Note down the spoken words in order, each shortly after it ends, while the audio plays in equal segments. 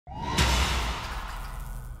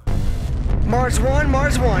Mars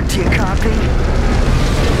 1, do you copy?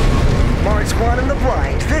 Mars 1 in the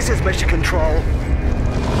blind, this is Mission Control.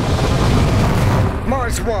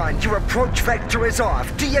 Mars 1, your approach vector is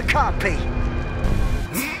off, do you copy?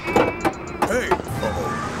 Hey!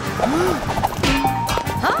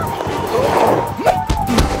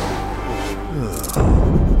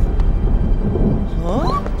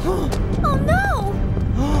 Oh no!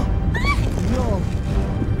 No.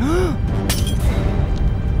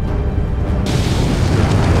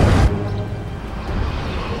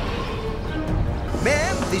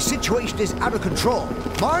 Ma'am, the situation is out of control.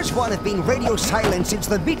 Mars 1 has been radio silent since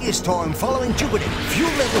the meteor storm following Jupiter.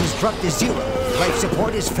 Fuel levels dropped to zero. Life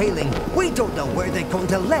support is failing. We don't know where they're going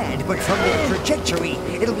to land, but from their trajectory,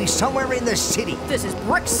 it'll be somewhere in the city. This is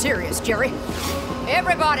brick serious, Jerry.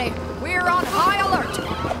 Everybody, we're on high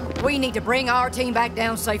alert. We need to bring our team back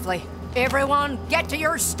down safely. Everyone, get to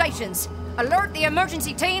your stations. Alert the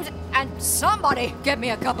emergency teams, and somebody get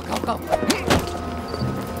me a cup of cocoa.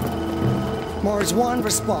 Mars 1,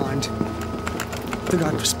 respond. They're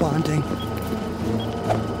not responding.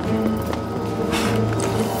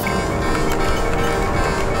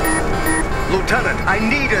 Lieutenant, I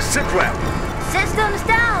need a sit rep. Systems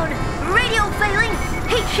down. Radio failing.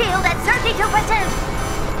 Heat shield at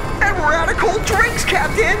 32%. And we're out of cold drinks,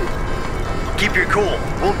 Captain! Keep your cool.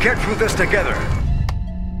 We'll get through this together.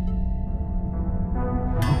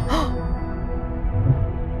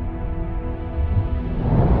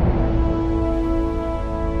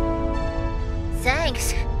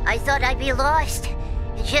 Thanks. I thought I'd be lost.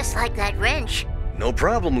 Just like that wrench. No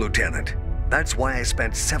problem, Lieutenant. That's why I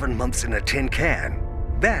spent 7 months in a tin can.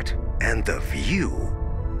 That and the view.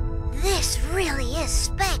 This really is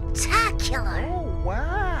spectacular. Oh,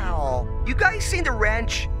 wow. You guys seen the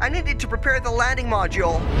wrench? I needed to prepare the landing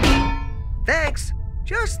module. Thanks.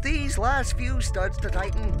 Just these last few studs to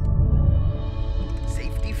tighten.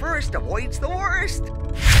 Safety first avoids the worst.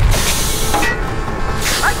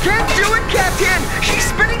 I can't do it, Captain! She's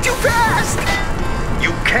spinning too fast!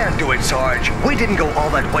 You can do it, Sarge. We didn't go all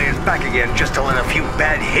that way and back again just to let a few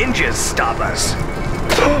bad hinges stop us.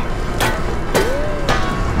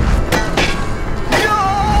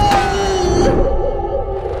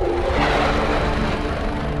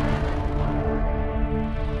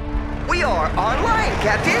 We are online,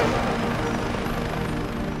 Captain!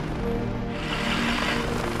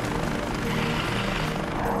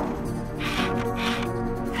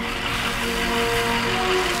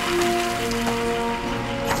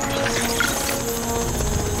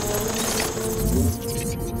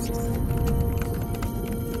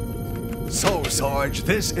 So, Sarge,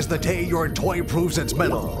 this is the day your toy proves its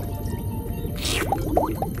mettle.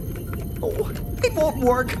 Oh, it won't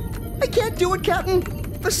work. I can't do it, Captain.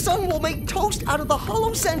 The sun will make toast out of the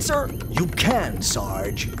hollow sensor. You can,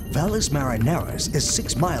 Sarge. Valles Marineris is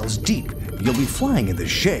 6 miles deep. You'll be flying in the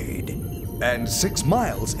shade. And 6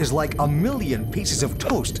 miles is like 1,000,000 pieces of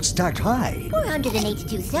toast stacked high.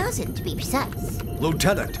 482,000 to be precise.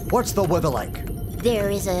 Lieutenant, what's the weather like?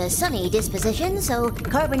 There is a sunny disposition, so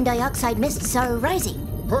carbon dioxide mists are rising.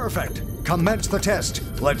 Perfect. Commence the test.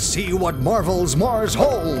 Let's see what marvels Mars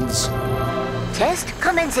holds. Test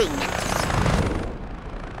commencing.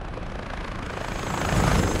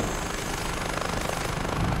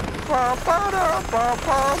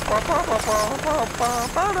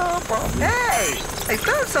 Hey! I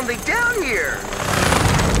found something down here!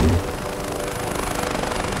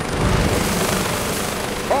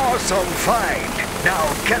 Awesome find.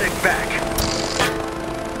 Now get it back.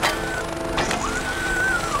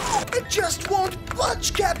 It just won't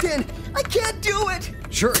budge, Captain! I can't do it!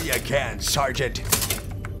 Sure you can, Sergeant.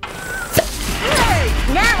 Hey!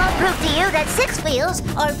 Now I'll prove to you that 6 wheels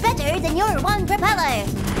are better than your 1 propeller.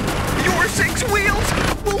 Your 6 wheels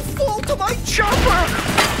will fall to my chopper!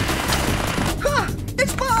 Huh!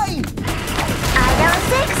 It's mine! I don't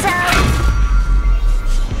think so.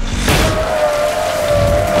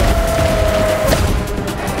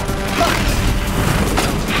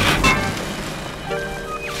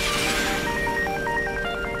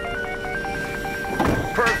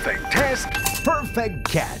 Perfect test. Perfect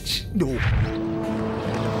catch. No.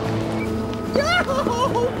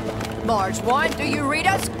 Mars 1, do you read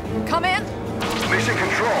us? Come in. Mission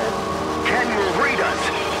Control. Can you read us?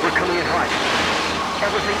 We're coming in hot.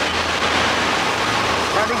 Everything.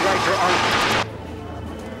 Landing lights are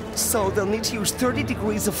on. So they'll need to use 30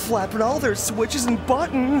 degrees of flap and all their switches and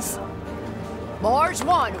buttons. Mars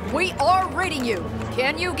 1, we are reading you.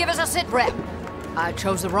 Can you give us a sit rep? I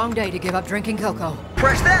chose the wrong day to give up drinking cocoa.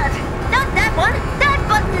 Press that! Not that one, that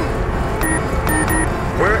button.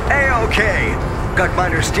 We're A-OK. Got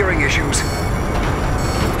minor steering issues.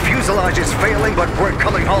 Few fuselage is failing, but we're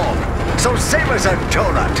coming home. So save us a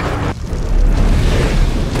donut.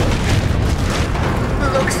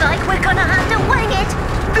 Looks like we're gonna have to wing it.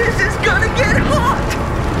 This is gonna get hot!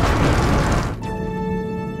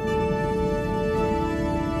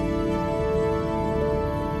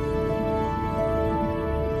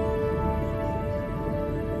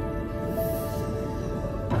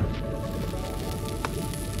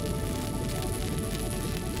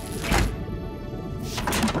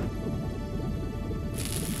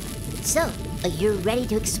 So, are you ready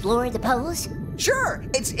to explore the poles? Sure,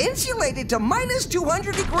 it's insulated to minus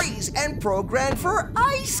 200 degrees and programmed for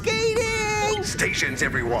ice skating! Stations,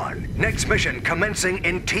 everyone. Next mission commencing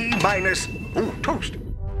in T-minus... Ooh, toast.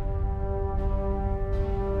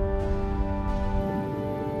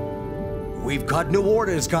 We've got new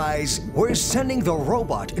orders, guys. We're sending the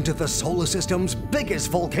robot into the solar system's biggest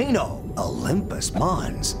volcano, Olympus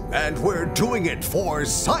Mons. And we're doing it for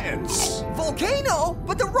science. Volcano?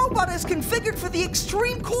 But the robot is configured for the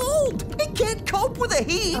extreme cold. It can't cope with the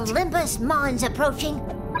heat. Olympus Mons approaching.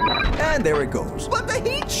 And there it goes. But the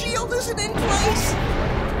heat shield isn't in place.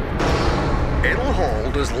 It'll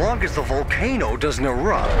hold as long as the volcano doesn't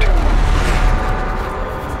erupt.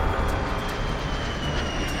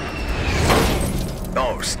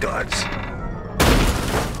 Oh, studs.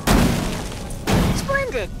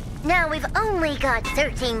 Splendid. Now we've only got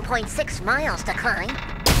 13.6 miles to climb.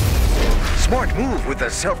 Smart move with the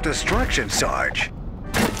self-destruction, Sarge.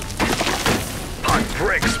 Hot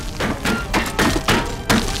bricks.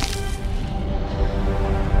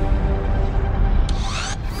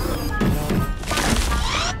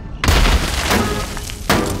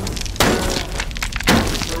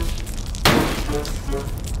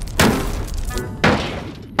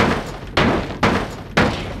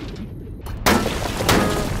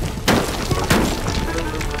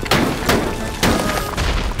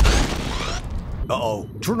 Uh-oh.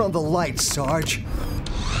 Turn on the lights, Sarge.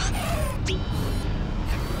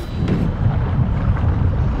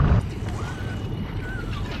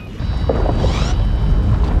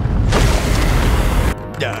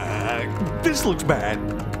 This looks bad.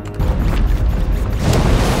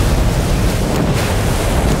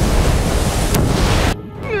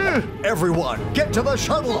 Everyone, get to the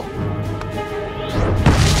shuttle!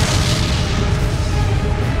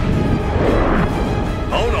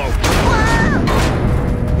 Oh no!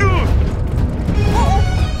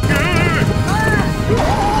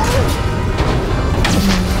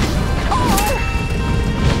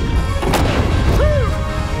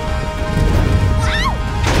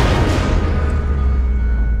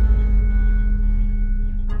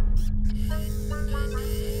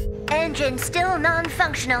 Engine still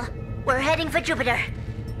non-functional. We're heading for Jupiter.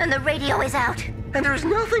 And the radio is out. And there's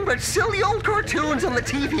nothing but silly old cartoons on the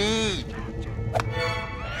TV.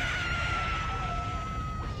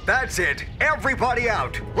 That's it. Everybody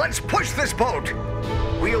out. Let's push this boat.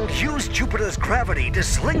 We'll use Jupiter's gravity to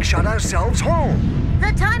slingshot ourselves home.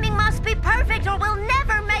 The timing must be perfect or we'll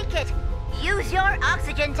never make it. Use your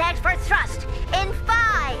oxygen tanks for thrust. In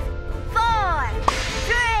 5, 4,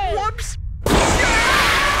 3... Whoops!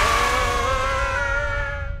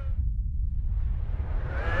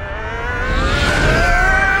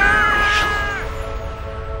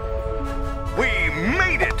 We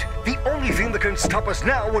made it! The only thing that can stop us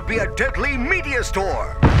now would be a deadly meteor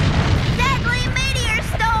storm. Deadly meteor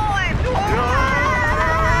storm!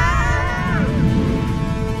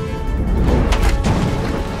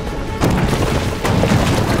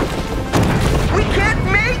 We can't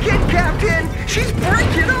make it, Captain! She's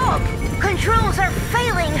breaking up! Controls are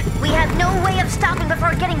failing. We have no way of stopping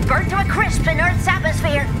before getting burnt to a crisp in Earth's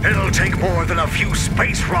atmosphere. It'll take more than a few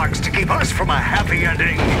space rocks to keep us from a happy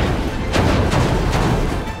ending.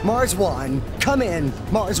 Mars One, come in,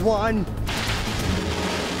 Mars One.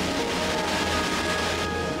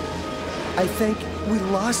 I think we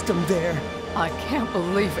lost him there. I can't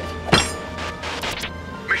believe it.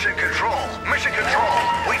 Mission Control! Mission Control!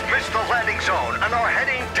 We've missed the landing zone and are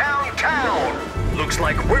heading downtown! Looks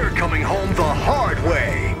like we're coming home the hard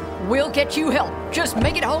way. We'll get you help. Just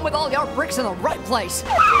make it home with all your bricks in the right place.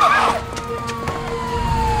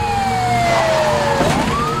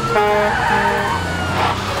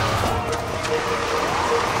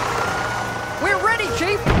 We're ready,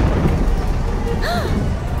 Chief!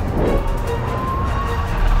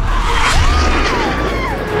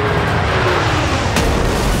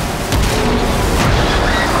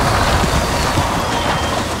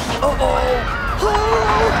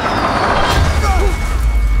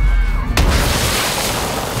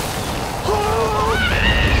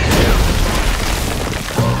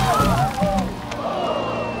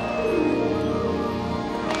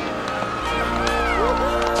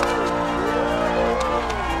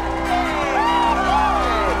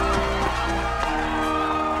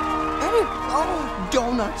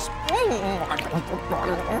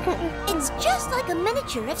 It's just like a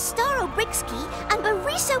miniature of Starro Brixky and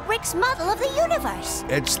Bariso Brick's model of the universe.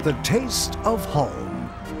 It's the taste of home.